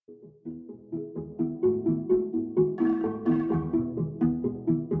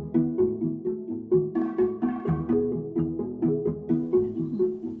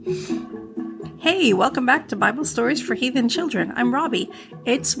Hey, welcome back to Bible Stories for Heathen Children. I'm Robbie.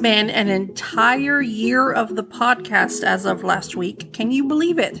 It's been an entire year of the podcast as of last week. Can you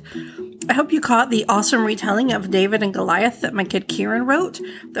believe it? I hope you caught the awesome retelling of David and Goliath that my kid Kieran wrote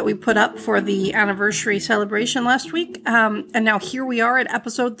that we put up for the anniversary celebration last week. And now here we are at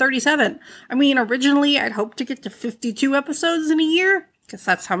episode 37. I mean, originally I'd hoped to get to 52 episodes in a year, because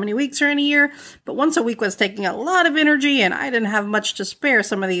that's how many weeks are in a year. But once a week was taking a lot of energy and I didn't have much to spare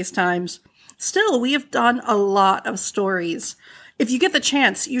some of these times. Still, we have done a lot of stories. If you get the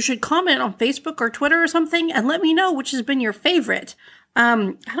chance, you should comment on Facebook or Twitter or something and let me know which has been your favorite.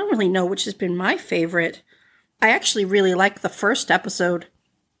 I don't really know which has been my favorite. I actually really liked the first episode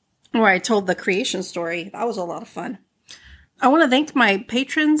where I told the creation story. That was a lot of fun. I want to thank my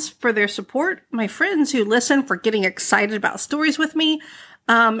patrons for their support, my friends who listen for getting excited about stories with me,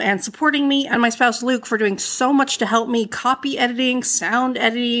 and supporting me, and my spouse Luke for doing so much to help me copy editing, sound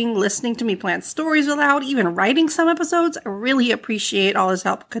editing, listening to me plan stories aloud, even writing some episodes. I really appreciate all his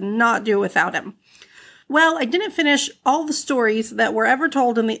help. Could not do it without him. Well, I didn't finish all the stories that were ever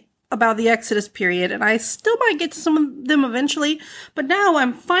told about the Exodus period, and I still might get to some of them eventually, but now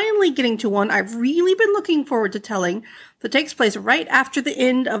I'm finally getting to one I've really been looking forward to telling that takes place right after the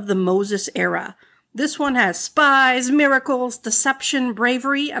end of the Moses era. This one has spies, miracles, deception,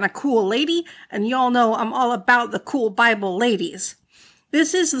 bravery, and a cool lady, and y'all know I'm all about the cool Bible ladies.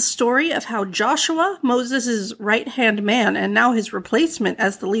 This is the story of how Joshua, Moses' right-hand man, and now his replacement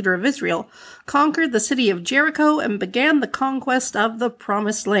as the leader of Israel, conquered the city of Jericho and began the conquest of the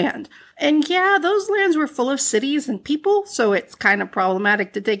Promised Land. And yeah, those lands were full of cities and people, so it's kind of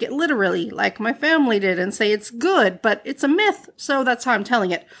problematic to take it literally, like my family did, and say it's good, but it's a myth, so that's how I'm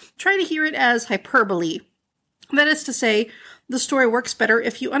telling it. Try to hear it as hyperbole. That is to say, the story works better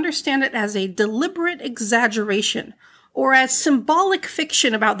if you understand it as a deliberate exaggeration, or as symbolic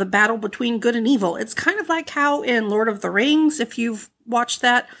fiction about the battle between good and evil. It's kind of like how in Lord of the Rings, if you've watched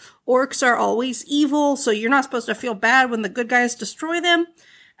that, orcs are always evil, so you're not supposed to feel bad when the good guys destroy them,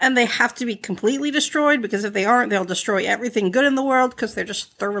 and they have to be completely destroyed, because if they aren't, they'll destroy everything good in the world, because they're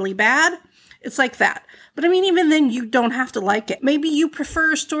just thoroughly bad. It's like that. But I mean, even then, you don't have to like it. Maybe you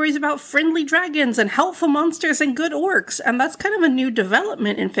prefer stories about friendly dragons and helpful monsters and good orcs, and that's kind of a new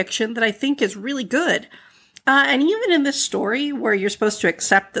development in fiction that I think is really good. And even in this story, where you're supposed to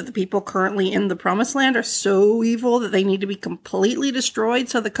accept that the people currently in the Promised Land are so evil that they need to be completely destroyed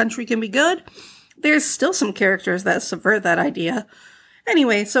so the country can be good, there's still some characters that subvert that idea.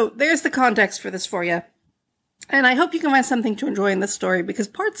 Anyway, so there's the context for this for you. And I hope you can find something to enjoy in this story, because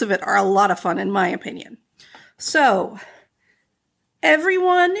parts of it are a lot of fun, in my opinion. So,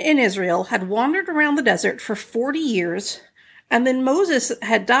 everyone in Israel had wandered around the desert for 40 years, and then Moses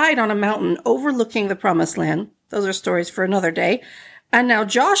had died on a mountain overlooking the Promised Land. Those are stories for another day. And now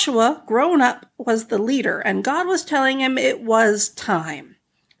Joshua, grown up, was the leader, and God was telling him it was time.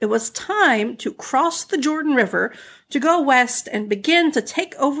 It was time to cross the Jordan River, to go west and begin to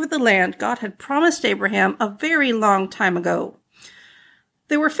take over the land God had promised Abraham a very long time ago.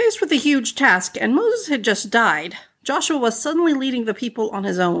 They were faced with a huge task, and Moses had just died. Joshua was suddenly leading the people on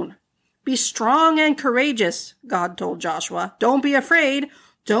his own. Be strong and courageous, God told Joshua. Don't be afraid.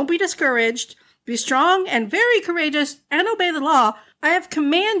 Don't be discouraged. Be strong and very courageous and obey the law. I have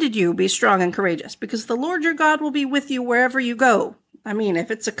commanded you, be strong and courageous, because the Lord your God will be with you wherever you go. I mean, if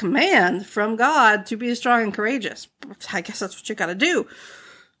it's a command from God to be strong and courageous, I guess that's what you gotta do.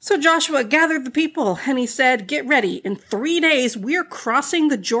 So Joshua gathered the people and he said, get ready. In 3 days, we're crossing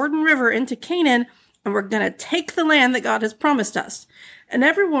the Jordan River into Canaan, and we're gonna take the land that God has promised us. And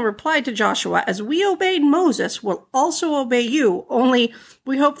everyone replied to Joshua, as we obeyed Moses, we'll also obey you. Only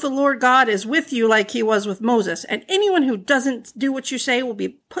we hope the Lord God is with you like he was with Moses. And anyone who doesn't do what you say will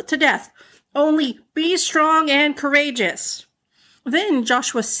be put to death. Only be strong and courageous. Then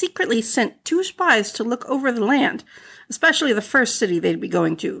Joshua secretly sent 2 spies to look over the land, especially the first city they'd be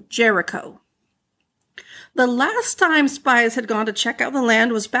going to, Jericho. The last time spies had gone to check out the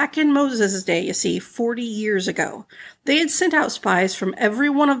land was back in Moses' day, 40 years ago. They had sent out spies from every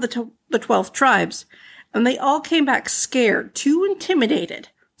one of the 12 tribes, and they all came back scared, too intimidated.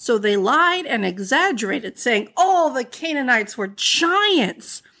 So they lied and exaggerated, saying all the Canaanites were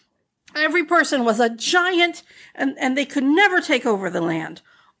giants. Every person was a giant, and they could never take over the land.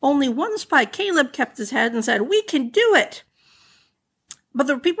 Only one spy, Caleb, kept his head and said, we can do it. But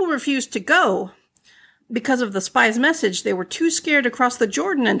the people refused to go. Because of the spies' message, they were too scared to cross the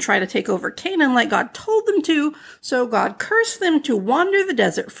Jordan and try to take over Canaan like God told them to, so God cursed them to wander the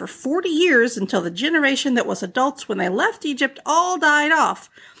desert for 40 years until the generation that was adults when they left Egypt all died off.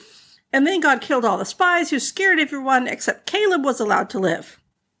 And then God killed all the spies who scared everyone except Caleb was allowed to live.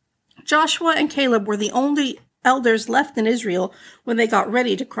 Joshua and Caleb were the only elders left in Israel when they got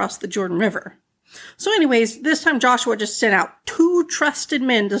ready to cross the Jordan River. So anyways, this time Joshua just sent out 2 trusted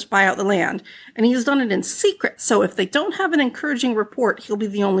men to spy out the land, and he's done it in secret, so if they don't have an encouraging report, he'll be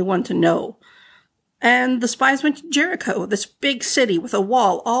the only one to know. And the spies went to Jericho, this big city with a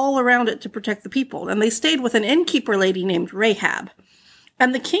wall all around it to protect the people, and they stayed with an innkeeper lady named Rahab.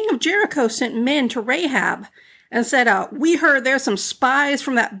 And the king of Jericho sent men to Rahab and said, we heard there's some spies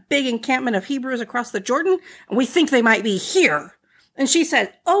from that big encampment of Hebrews across the Jordan, and we think they might be here. And she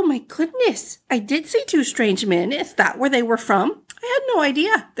said, oh my goodness, I did see 2 strange men. Is that where they were from? I had no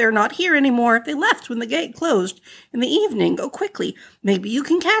idea. They're not here anymore. They left when the gate closed in the evening. Go quickly. Maybe you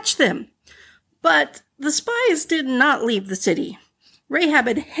can catch them. But the spies did not leave the city. Rahab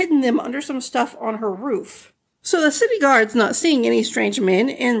had hidden them under some stuff on her roof. So the city guards, not seeing any strange men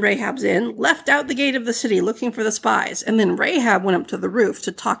in Rahab's inn, left out the gate of the city looking for the spies. And then Rahab went up to the roof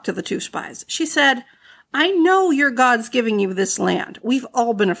to talk to the 2 spies. She said, I know your God's giving you this land. We've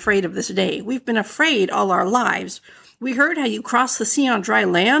all been afraid of this day. We've been afraid all our lives. We heard how you crossed the sea on dry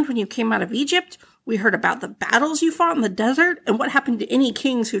land when you came out of Egypt. We heard about the battles you fought in the desert and what happened to any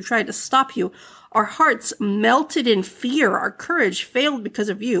kings who tried to stop you. Our hearts melted in fear. Our courage failed because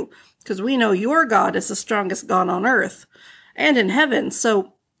of you, because we know your God is the strongest God on earth and in heaven.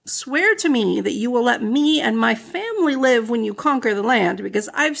 So swear to me that you will let me and my family live when you conquer the land, because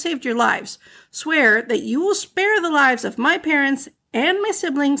I've saved your lives. Swear that you will spare the lives of my parents and my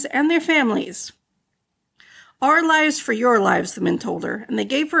siblings and their families. Our lives for your lives, the men told her, and they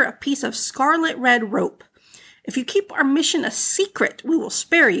gave her a piece of scarlet red rope. If you keep our mission a secret, we will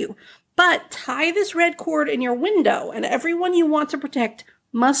spare you. But tie this red cord in your window, and everyone you want to protect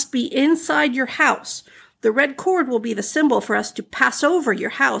must be inside your house. The red cord will be the symbol for us to pass over your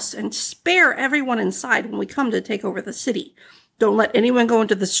house and spare everyone inside when we come to take over the city. Don't let anyone go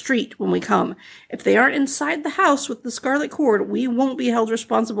into the street when we come. If they aren't inside the house with the scarlet cord, we won't be held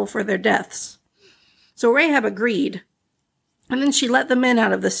responsible for their deaths. So Rahab agreed, and then she let the men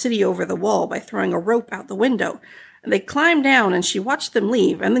out of the city over the wall by throwing a rope out the window. And they climbed down, and she watched them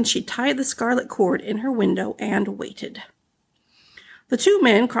leave, and then she tied the scarlet cord in her window and waited. The 2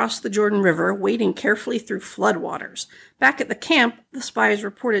 men crossed the Jordan River, wading carefully through floodwaters. Back at the camp, the spies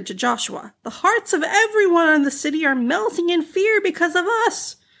reported to Joshua, the hearts of everyone in the city are melting in fear because of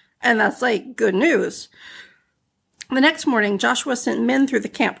us. And that's like good news. The next morning, Joshua sent men through the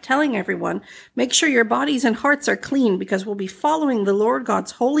camp telling everyone, make sure your bodies and hearts are clean because we'll be following the Lord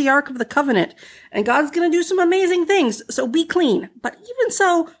God's holy ark of the covenant. And God's going to do some amazing things, so be clean. But even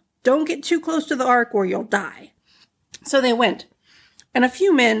so, don't get too close to the ark or you'll die. So they went. And a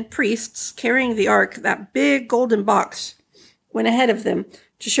few men, priests, carrying the ark, that big golden box, went ahead of them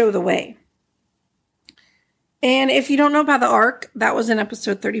to show the way. And if you don't know about the ark, that was in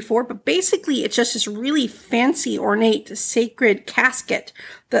episode 34, but basically it's just this really fancy, ornate, sacred casket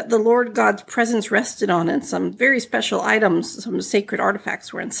that the Lord God's presence rested on, and some very special items, some sacred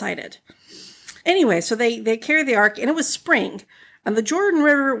artifacts were inside it. Anyway, so they carried the ark, and it was spring, and the Jordan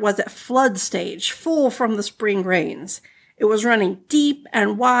River was at flood stage, full from the spring rains. It was running deep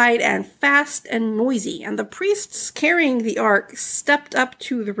and wide and fast and noisy, and the priests carrying the ark stepped up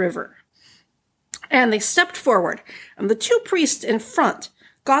to the river. And they stepped forward, and the 2 priests in front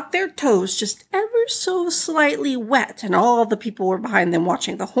got their toes just ever so slightly wet, and all the people were behind them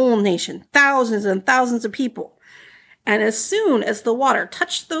watching, the whole nation, thousands and thousands of people. And as soon as the water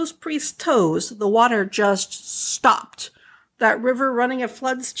touched those priests' toes, the water just stopped. That river running at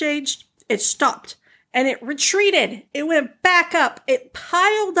flood stage, it stopped. And it retreated. It went back up. It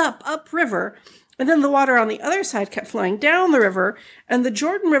piled up upriver. And then the water on the other side kept flowing down the river. And the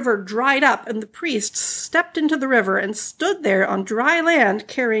Jordan River dried up. And the priests stepped into the river and stood there on dry land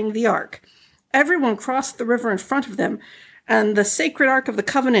carrying the ark. Everyone crossed the river in front of them. And the sacred ark of the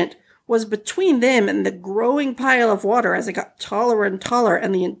covenant was between them and the growing pile of water as it got taller and taller.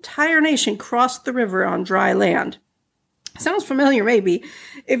 And the entire nation crossed the river on dry land. Sounds familiar, maybe.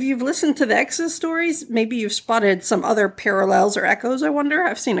 If you've listened to the Exodus stories, maybe you've spotted some other parallels or echoes, I wonder.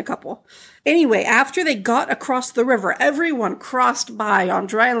 I've seen a couple. Anyway, after they got across the river, everyone crossed by on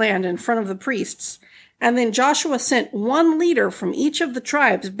dry land in front of the priests. And then Joshua sent 1 leader from each of the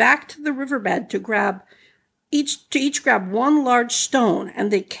tribes back to the riverbed to grab 1 large stone.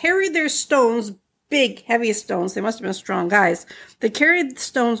 And they carried their stones, big, heavy stones. They must have been strong guys. They carried the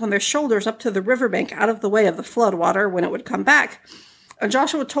stones on their shoulders up to the riverbank out of the way of the flood water when it would come back. And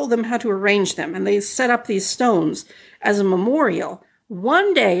Joshua told them how to arrange them, and they set up these stones as a memorial.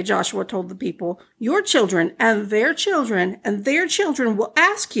 One day, Joshua told the people, your children and their children and their children will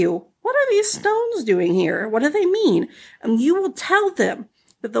ask you, what are these stones doing here? What do they mean? And you will tell them,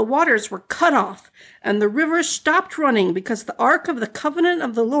 that the waters were cut off, and the rivers stopped running because the ark of the covenant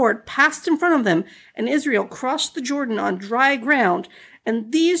of the Lord passed in front of them, and Israel crossed the Jordan on dry ground.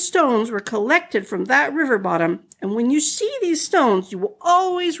 And these stones were collected from that river bottom. And when you see these stones, you will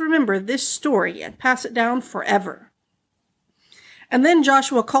always remember this story and pass it down forever. And then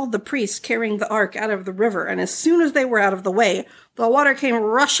Joshua called the priests carrying the ark out of the river, and as soon as they were out of the way, the water came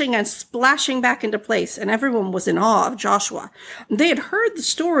rushing and splashing back into place, and everyone was in awe of Joshua. They had heard the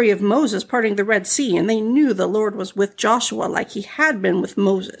story of Moses parting the Red Sea, and they knew the Lord was with Joshua like he had been with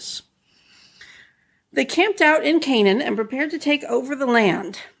Moses. They camped out in Canaan and prepared to take over the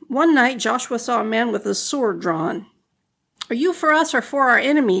land. One night Joshua saw a man with a sword drawn. "Are you for us or for our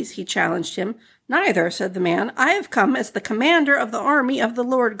enemies?" he challenged him. "Neither," said the man. "I have come as the commander of the army of the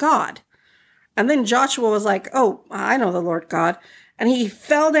Lord God." And then Joshua was like, "Oh, I know the Lord God." And he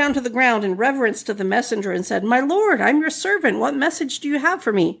fell down to the ground in reverence to the messenger and said, "My Lord, I'm your servant. What message do you have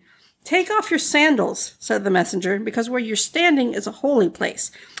for me?" "Take off your sandals," said the messenger, "because where you're standing is a holy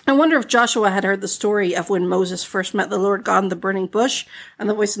place." I wonder if Joshua had heard the story of when Moses first met the Lord God in the burning bush, and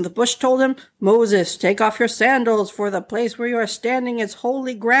the voice in the bush told him, "Moses, take off your sandals, for the place where you are standing is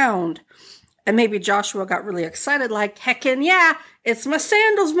holy ground." And maybe Joshua got really excited, like, heckin' yeah, it's my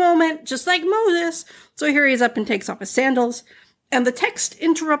sandals moment, just like Moses. So here he's up and takes off his sandals. And the text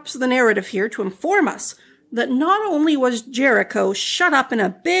interrupts the narrative here to inform us that not only was Jericho shut up in a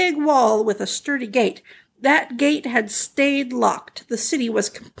big wall with a sturdy gate, that gate had stayed locked. The city was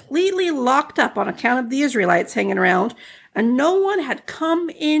completely locked up on account of the Israelites hanging around, and no one had come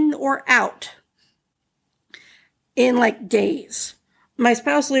in or out in like days. My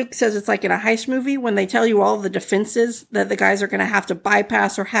spouse Luke says it's like in a heist movie when they tell you all the defenses that the guys are going to have to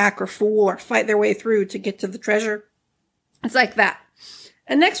bypass or hack or fool or fight their way through to get to the treasure. It's like that.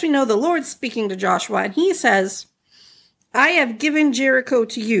 And next we know the Lord's speaking to Joshua, and he says, "I have given Jericho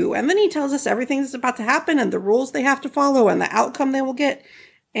to you." And then he tells us everything that's about to happen and the rules they have to follow and the outcome they will get.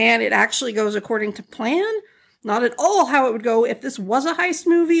 And it actually goes according to plan. Not at all how it would go if this was a heist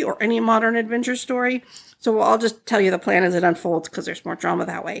movie or any modern adventure story. So I'll just tell you the plan as it unfolds because there's more drama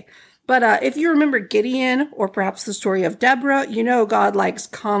that way. But if you remember Gideon or perhaps the story of Deborah, you know God likes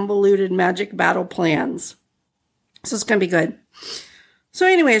convoluted magic battle plans. So it's going to be good. So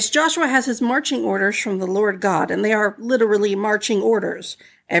anyways, Joshua has his marching orders from the Lord God, and they are literally marching orders.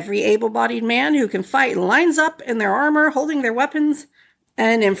 Every able-bodied man who can fight lines up in their armor, holding their weapons,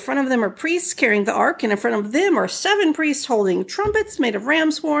 and in front of them are priests carrying the ark, and in front of them are 7 priests holding trumpets made of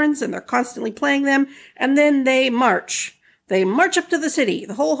ram's horns, and they're constantly playing them, and then they march. They march up to the city,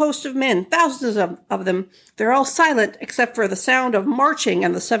 the whole host of men, thousands of them. They're all silent except for the sound of marching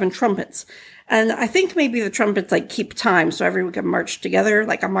and the 7 trumpets. And I think maybe the trumpets like keep time so everyone can march together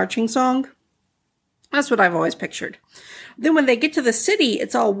like a marching song. That's what I've always pictured. Then when they get to the city,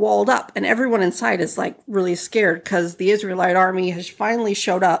 it's all walled up and everyone inside is like really scared because the Israelite army has finally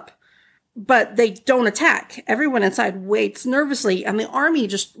showed up. But they don't attack. Everyone inside waits nervously and the army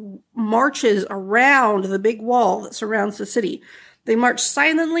just marches around the big wall that surrounds the city. They march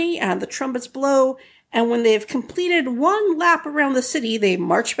silently and the trumpets blow. And when they've completed 1 lap around the city, they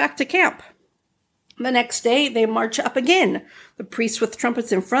march back to camp. The next day, they march up again. The priests with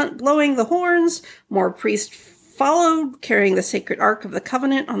trumpets in front, blowing the horns. More priests followed, carrying the sacred Ark of the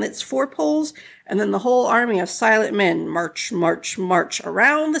Covenant on its 4 poles. And then the whole army of silent men march, march, march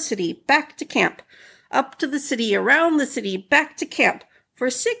around the city, back to camp. Up to the city, around the city, back to camp. For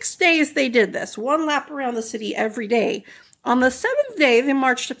 6 days they did this, 1 lap around the city every day. On the 7th day, they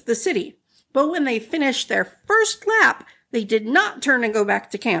marched up to the city. But when they finished their first lap, they did not turn and go back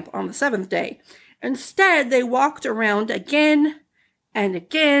to camp on the 7th day. Instead, they walked around again and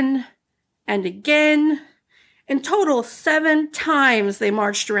again and again. In total, 7 times they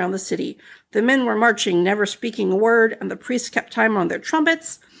marched around the city. The men were marching, never speaking a word, and the priests kept time on their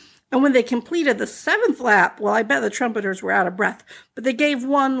trumpets. And when they completed the 7th lap, well, I bet the trumpeters were out of breath, but they gave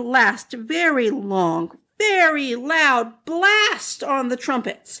one last, very long, very loud blast on the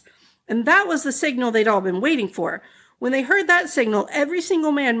trumpets. And that was the signal they'd all been waiting for. When they heard that signal, every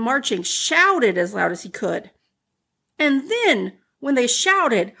single man marching shouted as loud as he could. And then, when they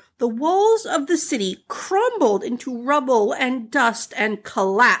shouted, the walls of the city crumbled into rubble and dust and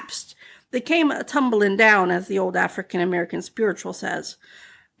collapsed. They came tumbling down, as the old African-American spiritual says.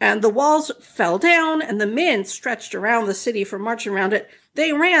 And the walls fell down, and the men stretched around the city for marching around it.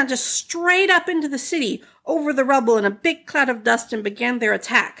 They ran just straight up into the city, over the rubble in a big cloud of dust, and began their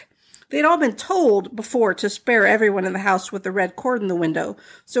attack. They'd all been told before to spare everyone in the house with the red cord in the window,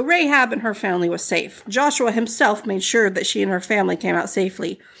 so Rahab and her family was safe. Joshua himself made sure that she and her family came out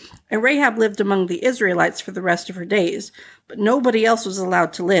safely. And Rahab lived among the Israelites for the rest of her days, but nobody else was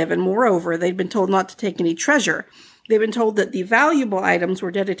allowed to live, and moreover, they'd been told not to take any treasure. They'd been told that the valuable items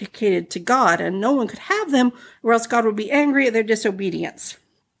were dedicated to God, and no one could have them, or else God would be angry at their disobedience.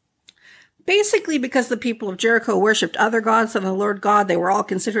 Basically, because the people of Jericho worshipped other gods than the Lord God, they were all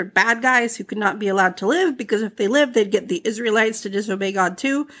considered bad guys who could not be allowed to live, because if they lived, they'd get the Israelites to disobey God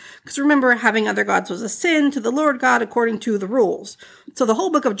too. Because remember, having other gods was a sin to the Lord God according to the rules. So the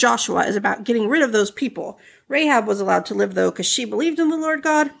whole book of Joshua is about getting rid of those people. Rahab was allowed to live, though, because she believed in the Lord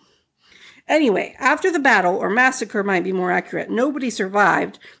God. Anyway, after the battle, or massacre might be more accurate, nobody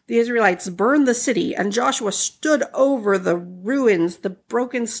survived. The Israelites burned the city, and Joshua stood over the ruins, the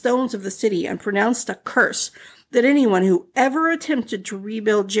broken stones of the city, and pronounced a curse that anyone who ever attempted to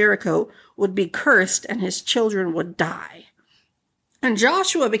rebuild Jericho would be cursed and his children would die. And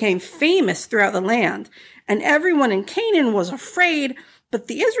Joshua became famous throughout the land, and everyone in Canaan was afraid, but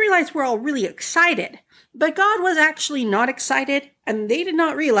the Israelites were all really excited. But God was actually not excited, and they did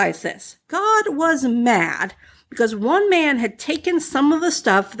not realize this. God was mad because one man had taken some of the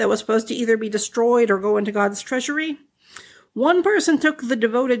stuff that was supposed to either be destroyed or go into God's treasury. One person took the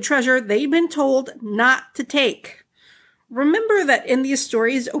devoted treasure they'd been told not to take. Remember that in these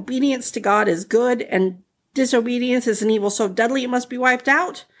stories, obedience to God is good, and disobedience is an evil so deadly it must be wiped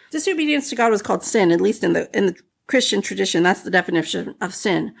out? Disobedience to God was called sin, at least in the Christian tradition. That's the definition of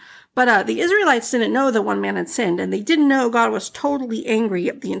sin. But the Israelites didn't know that one man had sinned, and they didn't know God was totally angry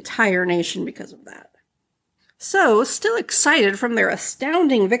at the entire nation because of that. So, still excited from their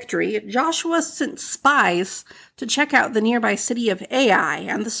astounding victory, Joshua sent spies to check out the nearby city of Ai,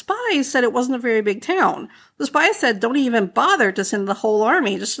 and the spies said it wasn't a very big town. The spies said don't even bother to send the whole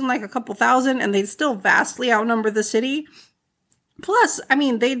army, just send like a couple thousand, and they'd still vastly outnumber the city. Plus,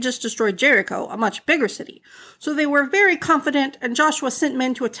 they just destroyed Jericho, a much bigger city. So they were very confident, and Joshua sent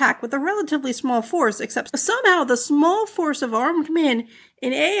men to attack with a relatively small force, except somehow the small force of armed men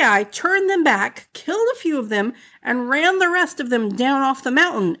in Ai turned them back, killed a few of them, and ran the rest of them down off the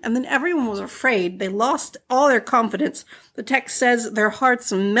mountain. And then everyone was afraid. They lost all their confidence. The text says their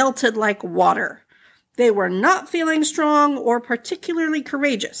hearts melted like water. They were not feeling strong or particularly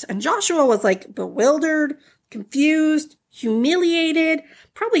courageous. And Joshua was bewildered, confused, humiliated,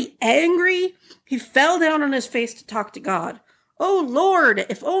 probably angry. He fell down on his face to talk to God. "Oh Lord,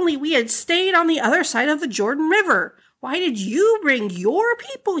 if only we had stayed on the other side of the Jordan River. Why did you bring your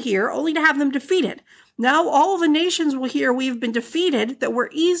people here only to have them defeated? Now all the nations will hear we've been defeated, that we're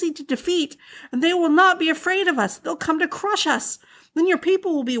easy to defeat, and they will not be afraid of us. They'll come to crush us. Then your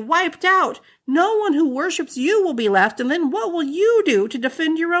people will be wiped out. No one who worships you will be left, and then what will you do to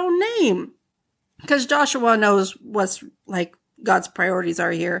defend your own name?" Because Joshua knows what's God's priorities are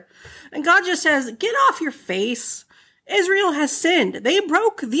here. And God just says, get off your face. Israel has sinned. They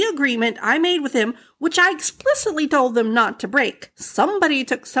broke the agreement I made with him, which I explicitly told them not to break. Somebody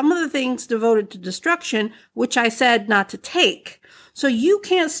took some of the things devoted to destruction, which I said not to take. So you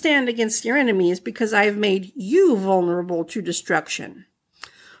can't stand against your enemies because I have made you vulnerable to destruction.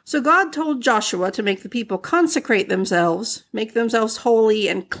 So God told Joshua to make the people consecrate themselves, make themselves holy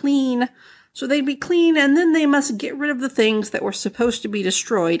and clean, so they'd be clean, and then they must get rid of the things that were supposed to be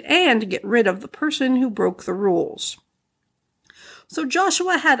destroyed and get rid of the person who broke the rules. So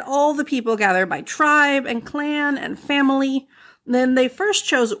Joshua had all the people gather by tribe and clan and family. Then they first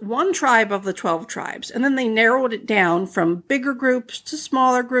chose one tribe of the 12 tribes, and then they narrowed it down from bigger groups to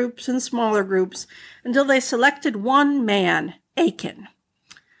smaller groups and smaller groups until they selected one man, Achan.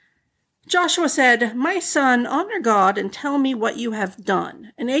 Joshua said, "My son, honor God and tell me what you have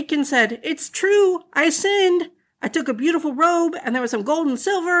done." And Achan said, "It's true, I sinned. I took a beautiful robe, and there was some gold and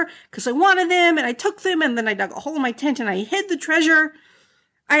silver, because I wanted them, and I took them, and then I dug a hole in my tent, and I hid the treasure.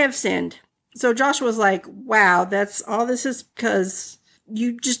 I have sinned." So Joshua's like, wow, that's all this is because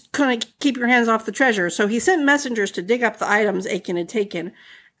you just couldn't keep your hands off the treasure. So he sent messengers to dig up the items Achan had taken,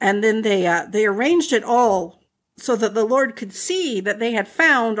 and then they arranged it all so that the Lord could see that they had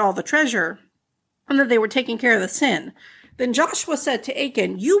found all the treasure and that they were taking care of the sin. Then Joshua said to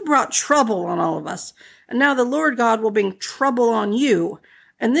Achan, "You brought trouble on all of us, and now the Lord God will bring trouble on you."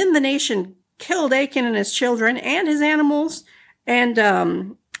 And then the nation killed Achan and his children and his animals,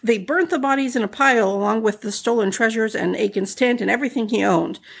 and they burnt the bodies in a pile along with the stolen treasures and Achan's tent and everything he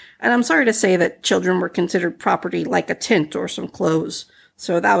owned. And I'm sorry to say that children were considered property like a tent or some clothes.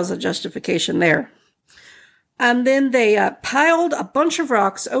 So that was a justification there. And then they piled a bunch of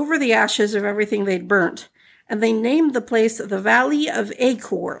rocks over the ashes of everything they'd burnt. And they named the place the Valley of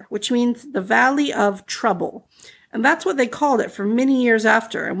Achor, which means the Valley of Trouble. And that's what they called it for many years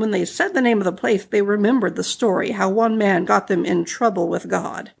after. And when they said the name of the place, they remembered the story, how one man got them in trouble with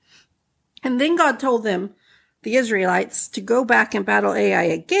God. And then God told them, the Israelites, to go back and battle Ai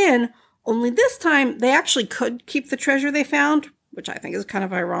again, only this time they actually could keep the treasure they found, which I think is kind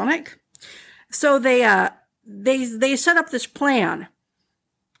of ironic. So they set up this plan.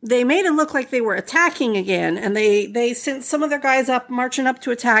 They made it look like they were attacking again, and they sent some of their guys up, marching up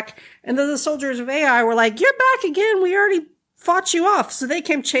to attack, and then the soldiers of Ai were like, "You're back again, we already fought you off." So they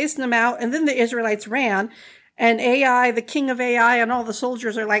came chasing them out, and then the Israelites ran, and Ai, the king of Ai, and all the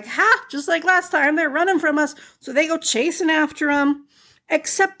soldiers are like, "Ha! Just like last time, they're running from us." So they go chasing after them,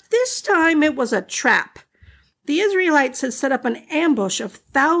 except this time it was a trap. The Israelites had set up an ambush of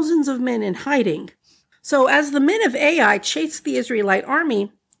thousands of men in hiding. So as the men of Ai chased the Israelite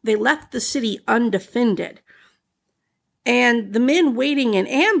army, they left the city undefended. And the men waiting in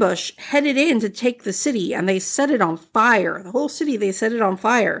ambush headed in to take the city, and they set it on fire. The whole city, they set it on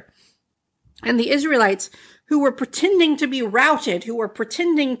fire. And the Israelites, who were pretending to be routed, who were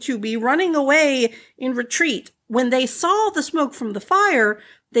pretending to be running away in retreat, when they saw the smoke from the fire,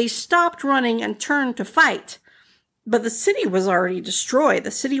 they stopped running and turned to fight. But the city was already destroyed.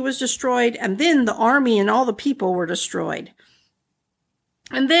 The city was destroyed, and then the army and all the people were destroyed.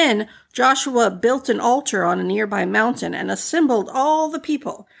 And then Joshua built an altar on a nearby mountain and assembled all the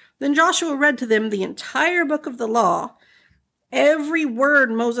people. Then Joshua read to them the entire book of the law, every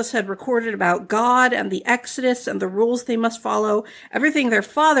word Moses had recorded about God and the Exodus and the rules they must follow, everything their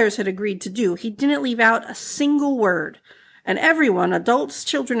fathers had agreed to do. He didn't leave out a single word. And everyone, adults,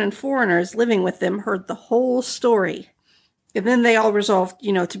 children, and foreigners living with them, heard the whole story. And then they all resolved,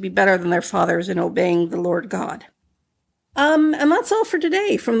 to be better than their fathers in obeying the Lord God. And that's all for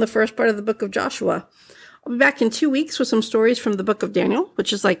today from the first part of the book of Joshua. I'll be back in 2 weeks with some stories from the book of Daniel,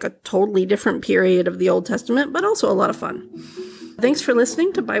 which is like a totally different period of the Old Testament, but also a lot of fun. Thanks for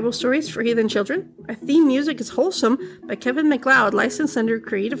listening to Bible Stories for Heathen Children. Our theme music is Wholesome by Kevin MacLeod, licensed under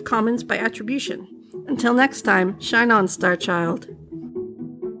Creative Commons by Attribution. Until next time, shine on, Star Child.